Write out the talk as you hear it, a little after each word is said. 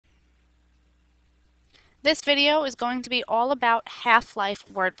This video is going to be all about half-life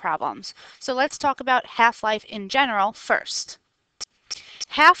word problems. So let's talk about half-life in general first.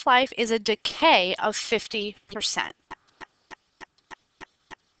 Half-life is a decay of 50%.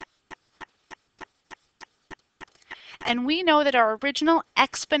 And we know that our original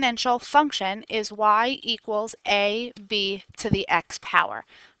exponential function is y equals ab to the x power.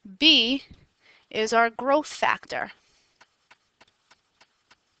 B is our growth factor.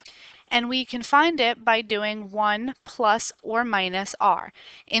 And we can find it by doing 1 plus or minus r.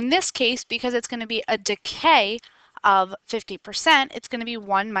 In this case, because it's going to be a decay of 50%, it's going to be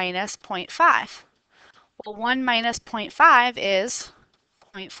 1 minus 0.5. Well, 1 minus 0.5 is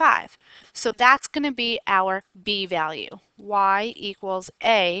 0.5. So that's going to be our b value. Y equals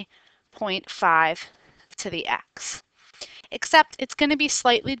a 0.5 to the x. Except it's going to be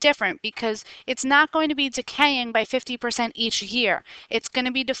slightly different because it's not going to be decaying by 50% each year. It's going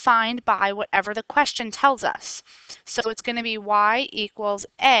to be defined by whatever the question tells us. So it's going to be y equals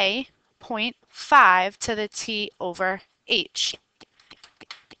a 0.5 to the t over h.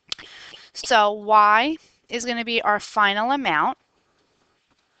 So y is going to be our final amount.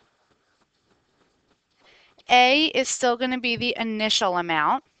 A is still going to be the initial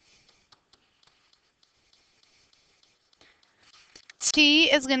amount.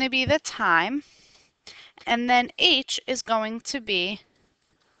 T is going to be the time. And then H is going to be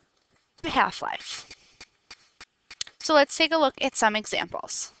the half-life. So let's take a look at some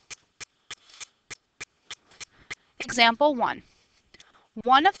examples. Example 1.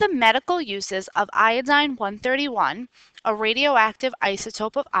 One of the medical uses of iodine-131, a radioactive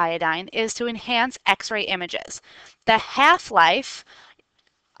isotope of iodine, is to enhance X-ray images. The half-life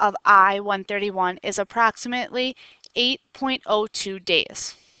of I-131 is approximately 8.02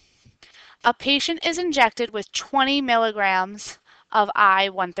 days. A patient is injected with 20 milligrams of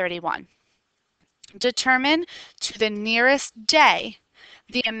I-131. Determine to the nearest day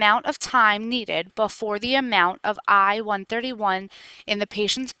the amount of time needed before the amount of I-131 in the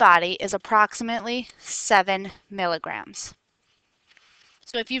patient's body is approximately 7 milligrams.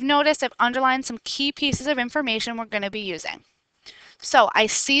 So if you've noticed, I've underlined some key pieces of information we're going to be using. So I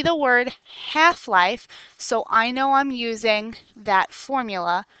see the word half-life, so I know I'm using that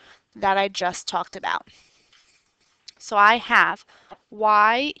formula that I just talked about. So I have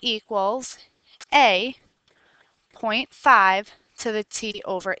y equals a 0.5 to the t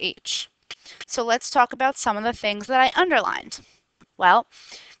over h. So let's talk about some of the things that I underlined. Well,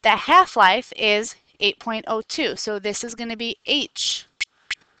 the half-life is 8.02, so this is going to be h.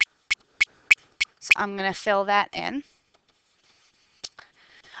 So I'm going to fill that in.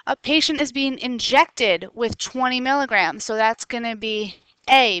 A patient is being injected with 20 milligrams, so that's going to be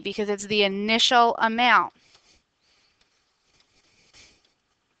A because it's the initial amount.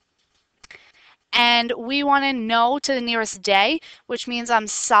 And we want to know to the nearest day, which means I'm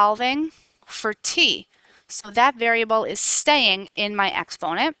solving for t. So that variable is staying in my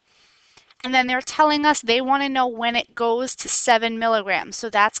exponent. And then they're telling us they want to know when it goes to 7 milligrams. So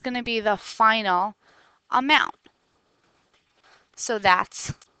that's going to be the final amount. So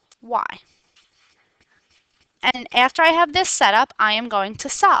that's y. And after I have this set up, I am going to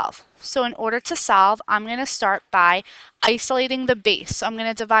solve. So in order to solve, I'm going to start by isolating the base. So I'm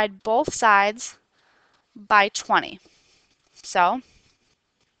going to divide both sides by 20. So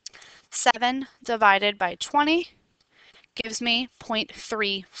 7 divided by 20 gives me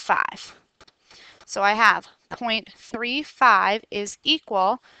 0.35. So I have 0.35 is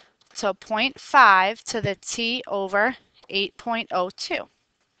equal to 0.5 to the t over 8.02.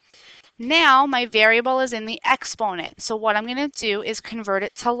 Now my variable is in the exponent, so what I'm going to do is convert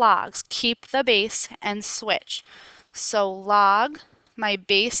it to logs. Keep the base and switch. So log, my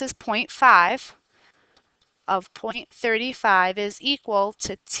base is 0.5 of 0.35 is equal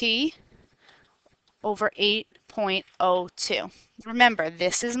to t over 8.02. Remember,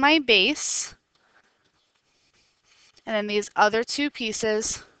 this is my base, and then these other two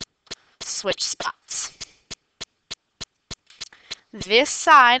pieces switch spots. This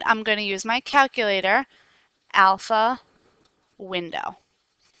side, I'm going to use my calculator, alpha window.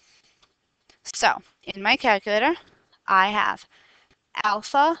 So in my calculator, I have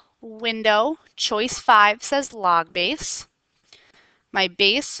alpha window, choice 5 says log base. My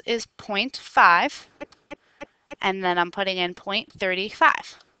base is 0.5, and then I'm putting in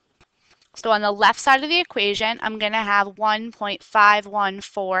 0.35. So on the left side of the equation, I'm going to have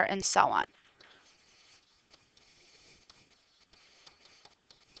 1.514 and so on.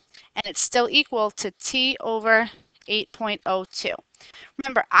 And it's still equal to t over 8.02.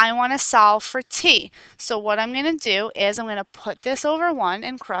 Remember, I want to solve for t. So what I'm going to do is I'm going to put this over 1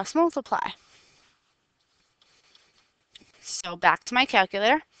 and cross multiply. So back to my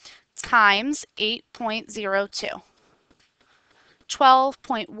calculator, times 8.02.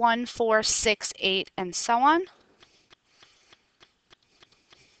 12.1468, and so on.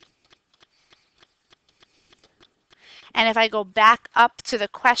 And if I go back up to the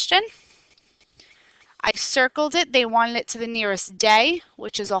question, I circled it. They wanted it to the nearest day,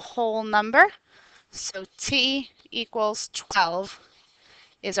 which is a whole number. So t equals 12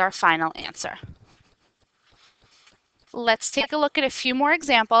 is our final answer. Let's take a look at a few more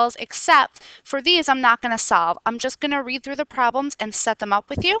examples, except for these I'm not going to solve. I'm just going to read through the problems and set them up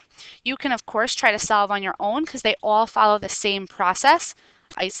with you. You can, of course, try to solve on your own because they all follow the same process.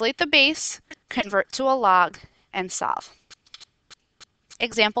 Isolate the base, convert to a log, and solve.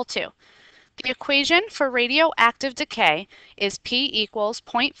 Example 2. The equation for radioactive decay is P equals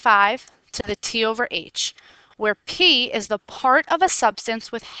 0.5 to the T over H, where P is the part of a substance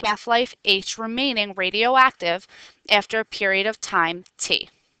with half-life H remaining radioactive after a period of time T.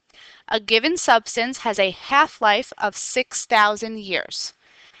 A given substance has a half-life of 6,000 years.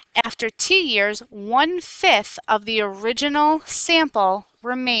 After T years, 1/5 of the original sample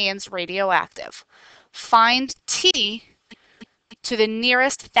remains radioactive. Find T to the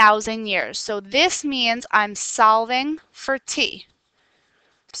nearest 1,000 years. So this means I'm solving for T.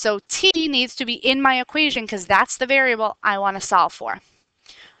 So T needs to be in my equation because that's the variable I want to solve for.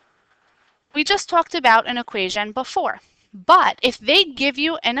 We just talked about an equation before, but if they give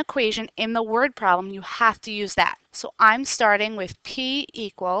you an equation in the word problem, you have to use that. So I'm starting with P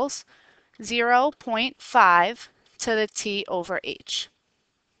equals 0.5 to the T over H.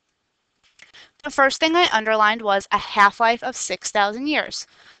 The first thing I underlined was a half-life of 6,000 years.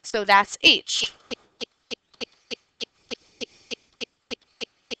 So that's H.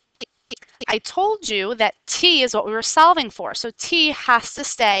 I told you that T is what we were solving for. So T has to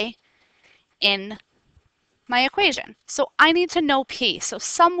stay in my equation. So I need to know P. So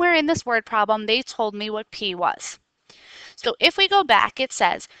somewhere in this word problem, they told me what P was. So if we go back, it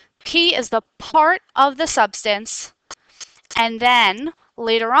says P is the part of the substance, and then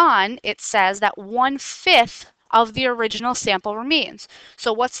later on, it says that 1/5 of the original sample remains.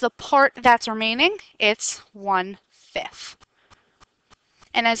 So what's the part that's remaining? It's 1/5.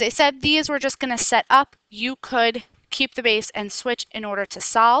 And as I said, these we're just going to set up. You could keep the base and switch in order to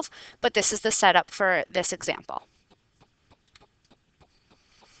solve, but this is the setup for this example.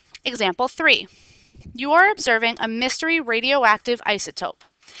 Example 3. You are observing a mystery radioactive isotope.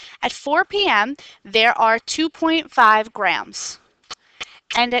 At 4 p.m., there are 2.5 grams.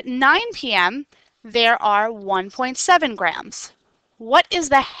 And at 9 p.m., there are 1.7 grams. What is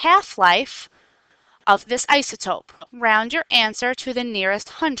the half-life of this isotope? Round your answer to the nearest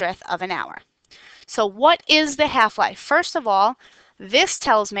hundredth of an hour. So what is the half-life? First of all, this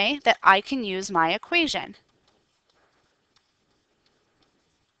tells me that I can use my equation.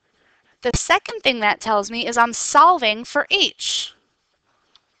 The second thing that tells me is I'm solving for H,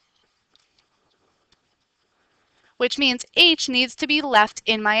 which means H needs to be left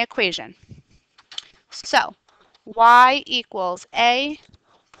in my equation. So y equals a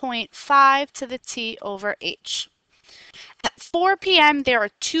 0.5 to the T over H. At 4 p.m., there are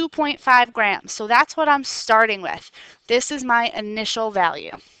 2.5 grams, so that's what I'm starting with. This is my initial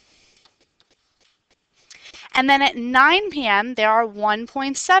value. And then at 9 p.m., there are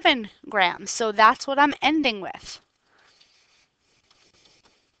 1.7 grams, so that's what I'm ending with.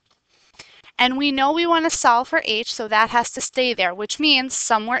 And we know we want to solve for H, so that has to stay there, which means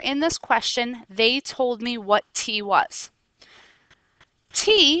somewhere in this question, they told me what T was.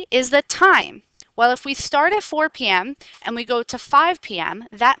 T is the time. Well, if we start at 4 p.m. and we go to 5 p.m.,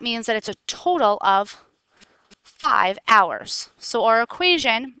 that means that it's a total of 5 hours. So our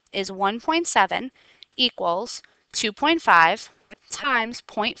equation is 1.7 equals 2.5 times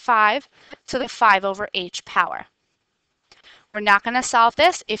 0.5 to the 5 over H power. We're not going to solve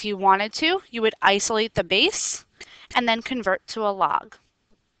this. If you wanted to, you would isolate the base and then convert to a log.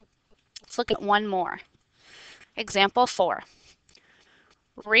 Let's look at one more. Example 4.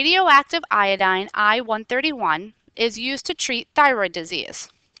 Radioactive iodine I-131 is used to treat thyroid disease.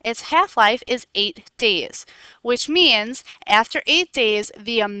 Its half-life is 8 days, which means after 8 days,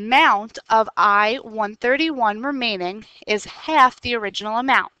 the amount of I-131 remaining is half the original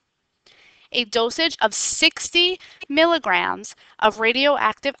amount. A dosage of 60 milligrams of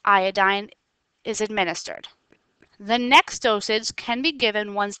radioactive iodine is administered. The next dosage can be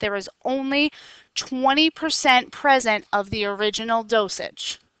given once there is only 20% present of the original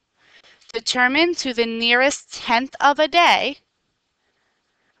dosage. Determine to the nearest tenth of a day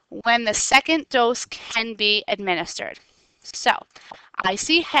when the second dose can be administered. So I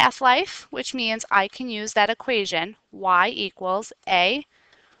see half-life, which means I can use that equation, y equals a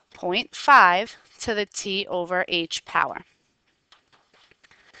 0.5 to the t over h power.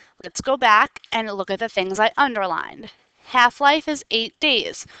 Let's go back and look at the things I underlined. Half-life is 8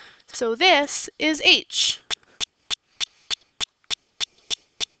 days, so this is h.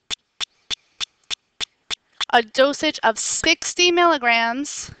 A dosage of 60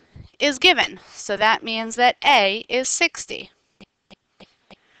 milligrams is given, so that means that A is 60.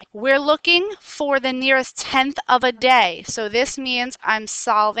 We're looking for the nearest tenth of a day, so this means I'm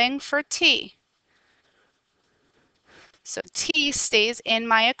solving for T. So T stays in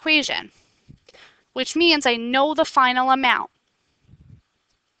my equation, which means I know the final amount.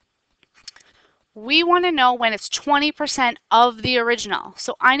 We want to know when it's 20% of the original.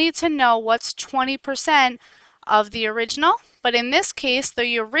 So I need to know what's 20% of the original, but in this case,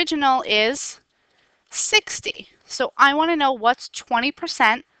 the original is 60. So I want to know what's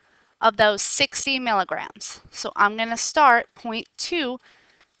 20% of those 60 milligrams. So I'm going to start 0.2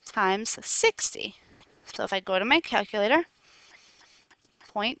 times 60. So if I go to my calculator,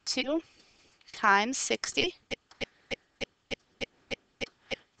 0.2 times 60,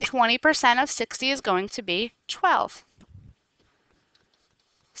 20% of 60 is going to be 12.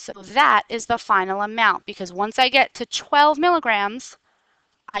 So that is the final amount, because once I get to 12 milligrams,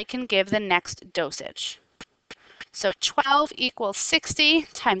 I can give the next dosage. So 12 equals 60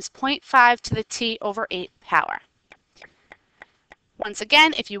 times 0.5 to the t over 8 power. Once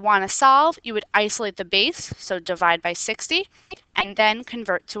again, if you want to solve, you would isolate the base, so divide by 60, and then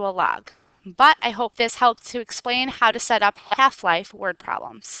convert to a log. But I hope this helped to explain how to set up half-life word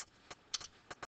problems.